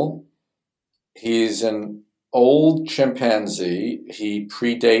individual. He's an old chimpanzee. He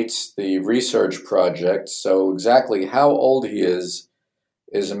predates the research project, so exactly how old he is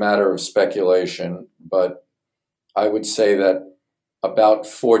is a matter of speculation, but I would say that about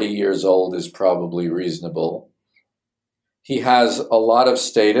 40 years old is probably reasonable. He has a lot of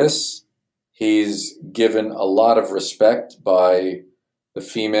status. He's given a lot of respect by the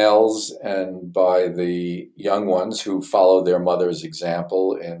females and by the young ones who follow their mother's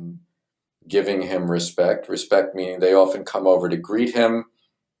example in giving him respect. Respect meaning they often come over to greet him.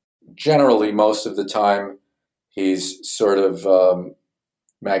 Generally, most of the time, he's sort of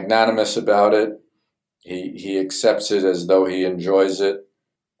magnanimous about it. He accepts it as though he enjoys it.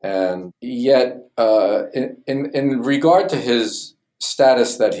 And yet, in regard to his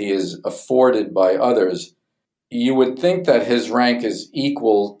status that he is afforded by others, you would think that his rank is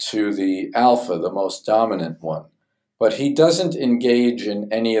equal to the alpha, the most dominant one. But he doesn't engage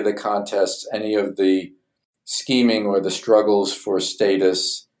in any of the contests, any of the scheming or the struggles for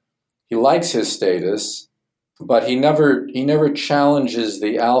status. He likes his status, but he never challenges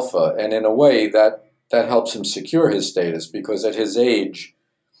the alpha. And in a way, that helps him secure his status, because at his age,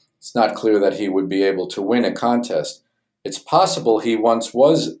 it's not clear that he would be able to win a contest. It's possible he once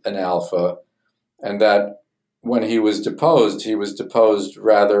was an alpha, and that when he was deposed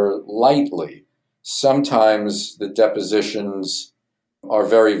rather lightly. Sometimes the depositions are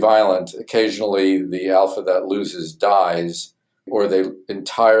very violent. Occasionally, the alpha that loses dies, or they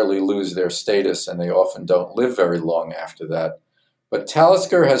entirely lose their status, and they often don't live very long after that. But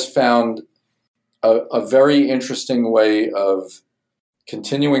Talisker has found a very interesting way of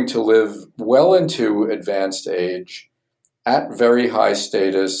continuing to live well into advanced age at very high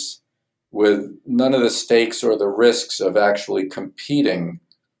status with none of the stakes or the risks of actually competing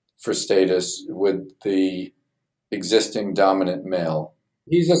for status with the existing dominant male.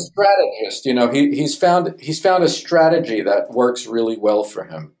 He's a strategist, he's found a strategy that works really well for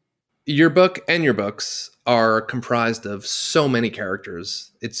him. Your book and your books are comprised of so many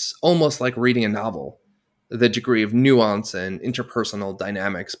characters. It's almost like reading a novel, the degree of nuance and interpersonal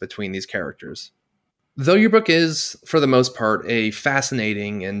dynamics between these characters. Though your book is, for the most part, a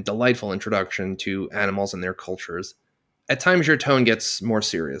fascinating and delightful introduction to animals and their cultures, at times your tone gets more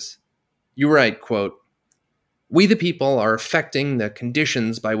serious. You write, quote, "We the people are affecting the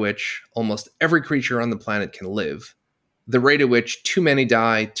conditions by which almost every creature on the planet can live, the rate at which too many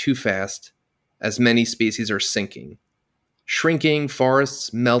die too fast, as many species are sinking. Shrinking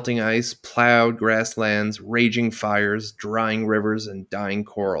forests, melting ice, plowed grasslands, raging fires, drying rivers, and dying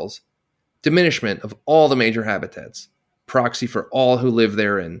corals. Diminishment of all the major habitats, proxy for all who live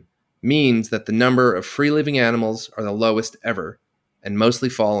therein, means that the number of free-living animals are the lowest ever, and mostly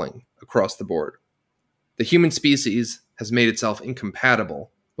falling across the board. The human species has made itself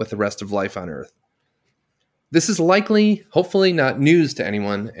incompatible with the rest of life on Earth." This is likely, hopefully not news to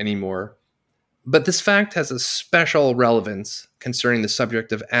anyone anymore, but this fact has a special relevance concerning the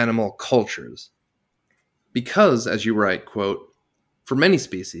subject of animal cultures. Because, as you write, quote, "For many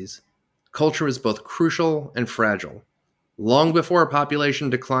species, culture is both crucial and fragile. Long before a population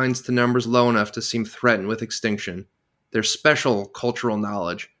declines to numbers low enough to seem threatened with extinction, their special cultural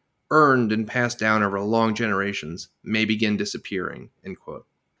knowledge, earned and passed down over long generations, may begin disappearing," end quote.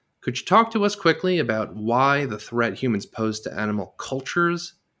 Could you talk to us quickly about why the threat humans pose to animal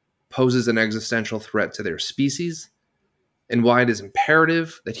cultures poses an existential threat to their species, and why it is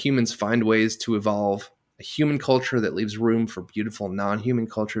imperative that humans find ways to evolve a human culture that leaves room for beautiful non-human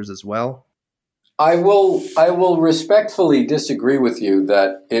cultures as well? I will respectfully disagree with you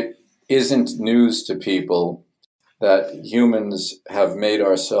that it isn't news to people that humans have made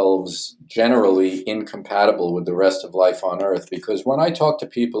ourselves generally incompatible with the rest of life on Earth. Because when I talk to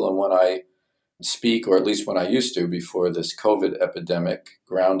people and when I speak, or at least when I used to before this COVID epidemic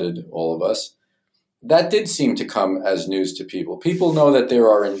grounded all of us, that did seem to come as news to people. People know that there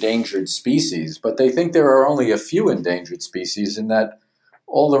are endangered species, but they think there are only a few endangered species and that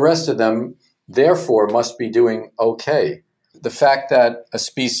all the rest of them, therefore, must be doing okay. The fact that a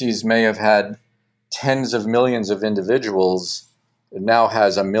species may have had tens of millions of individuals, it now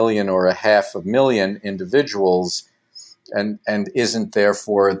has 1 million or 500,000 individuals and isn't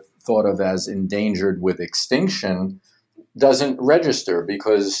therefore thought of as endangered with extinction, doesn't register,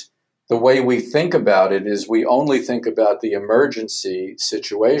 because the way we think about it is we only think about the emergency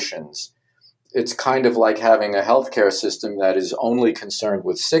situations. It's kind of like having a healthcare system that is only concerned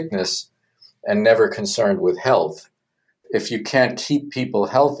with sickness and never concerned with health. If you can't keep people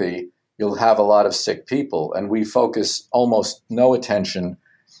healthy, you'll have a lot of sick people. And we focus almost no attention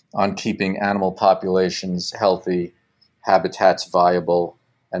on keeping animal populations healthy, habitats viable,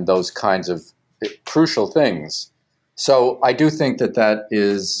 and those kinds of crucial things. So I do think that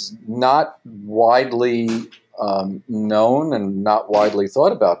is not widely known and not widely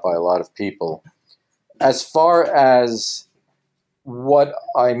thought about by a lot of people. As far as what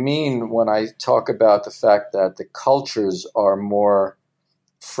I mean when I talk about the fact that the cultures are more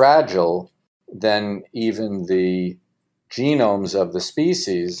fragile than even the genomes of the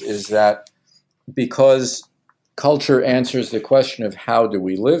species is that because culture answers the question of how do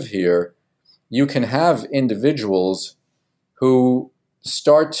we live here, you can have individuals who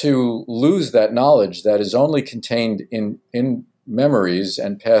start to lose that knowledge that is only contained in memories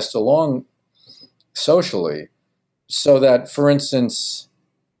and passed along socially. So that, for instance,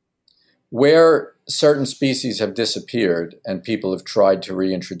 where certain species have disappeared and people have tried to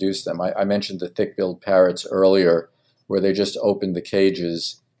reintroduce them, I mentioned the thick-billed parrots earlier, where they just opened the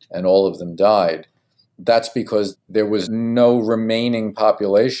cages and all of them died. That's because there was no remaining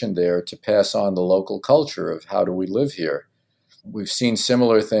population there to pass on the local culture of how do we live here. We've seen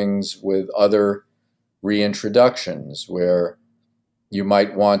similar things with other reintroductions where you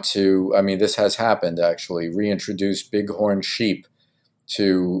might want to, this has happened actually, reintroduce bighorn sheep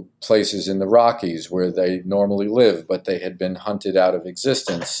to places in the Rockies where they normally live, but they had been hunted out of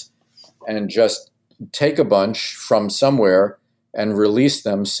existence, and just take a bunch from somewhere and release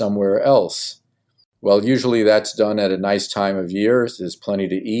them somewhere else. Well, usually that's done at a nice time of year. There's plenty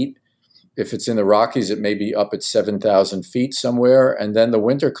to eat. If it's in the Rockies, it may be up at 7,000 feet somewhere, and then the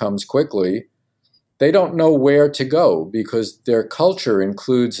winter comes quickly. They don't know where to go because their culture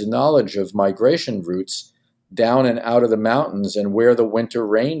includes a knowledge of migration routes down and out of the mountains and where the winter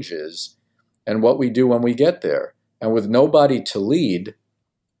range is and what we do when we get there. And with nobody to lead,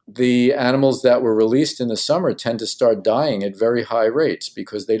 the animals that were released in the summer tend to start dying at very high rates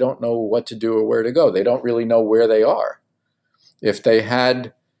because they don't know what to do or where to go. They don't really know where they are. If they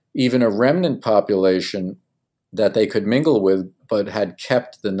had even a remnant population that they could mingle with but had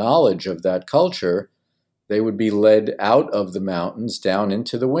kept the knowledge of that culture, they would be led out of the mountains down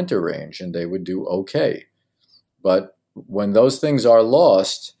into the winter range and they would do okay. But when those things are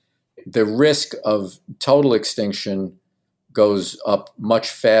lost, the risk of total extinction goes up much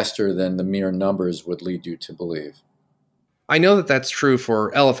faster than the mere numbers would lead you to believe. I know that that's true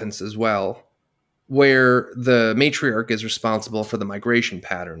for elephants as well, where the matriarch is responsible for the migration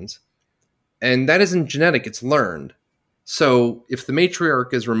patterns. And that isn't genetic, it's learned. So if the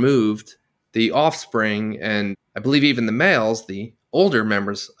matriarch is removed, the offspring, and I believe even the males, the older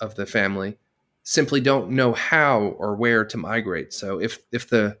members of the family, simply don't know how or where to migrate. So if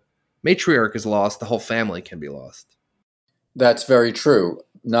the matriarch is lost, the whole family can be lost. That's very true.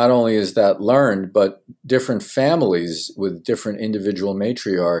 Not only is that learned, but different families with different individual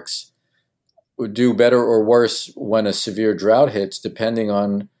matriarchs would do better or worse when a severe drought hits, depending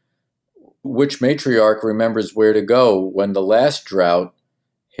on which matriarch remembers where to go when the last drought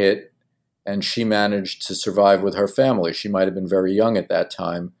hit and she managed to survive with her family. She might have been very young at that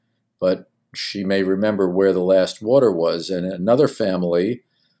time, but she may remember where the last water was. And in another family,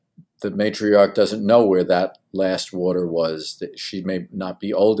 the matriarch doesn't know where that last water was. She may not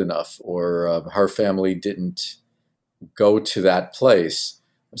be old enough, or her family didn't go to that place.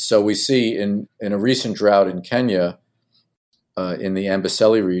 So we see in a recent drought in Kenya, in the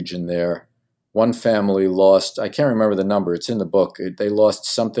Amboseli region there, one family lost, I can't remember the number, it's in the book, they lost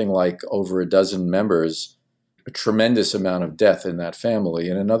something like over a dozen members, a tremendous amount of death in that family.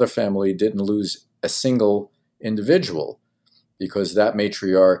 And another family didn't lose a single individual because that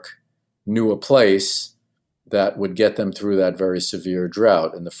matriarch knew a place that would get them through that very severe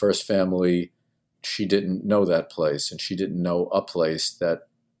drought. And the first family, she didn't know that place, and she didn't know a place that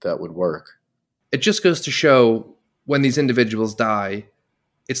would work. It just goes to show when these individuals die,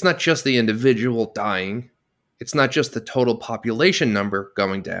 it's not just the individual dying. It's not just the total population number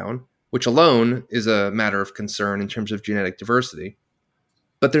going down, which alone is a matter of concern in terms of genetic diversity.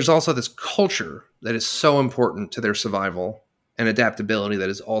 But there's also this culture that is so important to their survival and adaptability that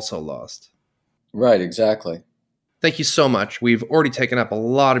is also lost. Right, exactly. Thank you so much. We've already taken up a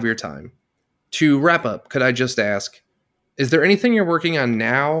lot of your time. To wrap up, could I just ask, is there anything you're working on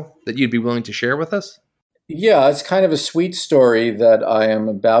now that you'd be willing to share with us? Yeah, it's kind of a sweet story that I am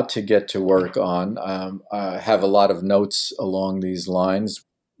about to get to work on. I have a lot of notes along these lines.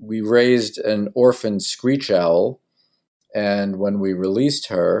 We raised an orphan screech owl, and when we released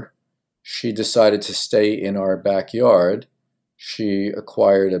her, she decided to stay in our backyard. She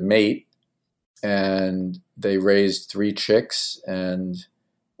acquired a mate, and they raised 3 chicks, and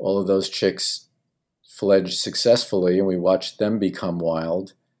all of those chicks fledged successfully, and we watched them become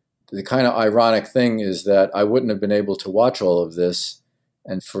wild. The kind of ironic thing is that I wouldn't have been able to watch all of this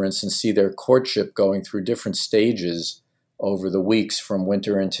and, for instance, see their courtship going through different stages over the weeks from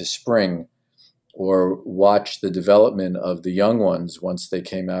winter into spring or watch the development of the young ones once they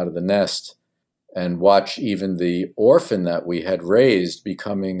came out of the nest, and watch even the orphan that we had raised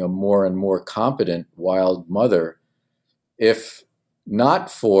becoming a more and more competent wild mother, if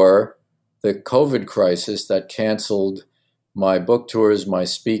not for the COVID crisis that canceled my book tours, my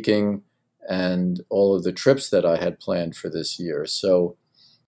speaking, and all of the trips that I had planned for this year. So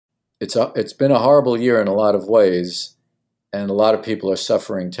it's been a horrible year in a lot of ways, and a lot of people are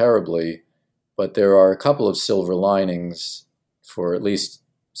suffering terribly, but there are a couple of silver linings for at least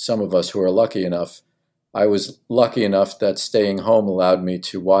some of us who are lucky enough. I was lucky enough that staying home allowed me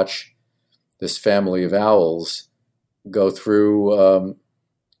to watch this family of owls go through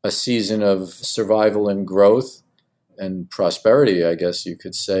a season of survival and growth and prosperity, I guess you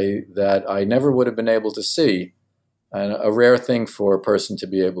could say, that I never would have been able to see, and a rare thing for a person to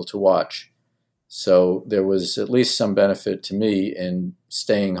be able to watch. So there was at least some benefit to me in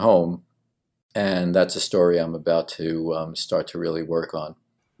staying home, and that's a story I'm about to start to really work on.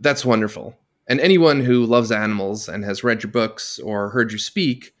 That's wonderful. And anyone who loves animals and has read your books or heard you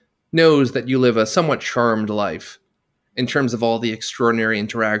speak knows that you live a somewhat charmed life in terms of all the extraordinary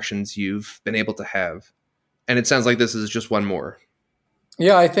interactions you've been able to have. And it sounds like this is just one more.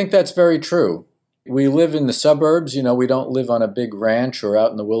 Yeah, I think that's very true. We live in the suburbs, we don't live on a big ranch or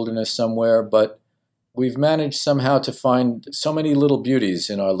out in the wilderness somewhere, but we've managed somehow to find so many little beauties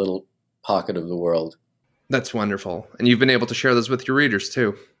in our little pocket of the world. That's wonderful. And you've been able to share those with your readers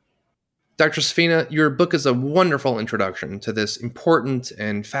too. Dr. Safina, your book is a wonderful introduction to this important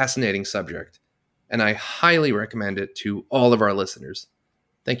and fascinating subject, and I highly recommend it to all of our listeners.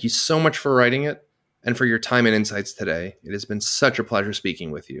 Thank you so much for writing it and for your time and insights today. It has been such a pleasure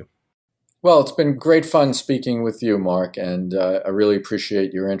speaking with you. Well, it's been great fun speaking with you, Mark, and I really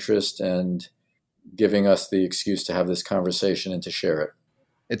appreciate your interest and giving us the excuse to have this conversation and to share it.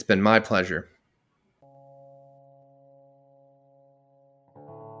 It's been my pleasure.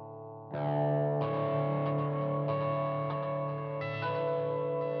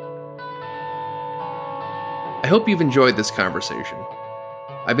 I hope you've enjoyed this conversation.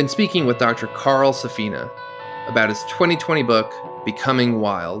 I've been speaking with Dr. Carl Safina about his 2020 book, Becoming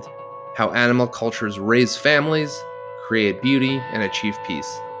Wild: How Animal Cultures Raise Families, Create Beauty, and Achieve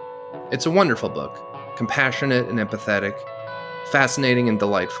Peace. It's a wonderful book, compassionate and empathetic, fascinating and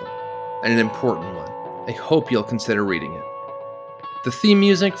delightful, and an important one. I hope you'll consider reading it. The theme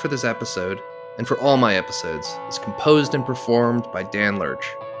music for this episode, and for all my episodes, is composed and performed by Dan Lurch.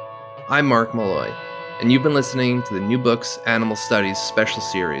 I'm Mark Malloy, and you've been listening to the New Books Animal Studies special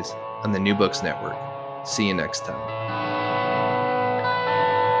series on the New Books Network. See you next time.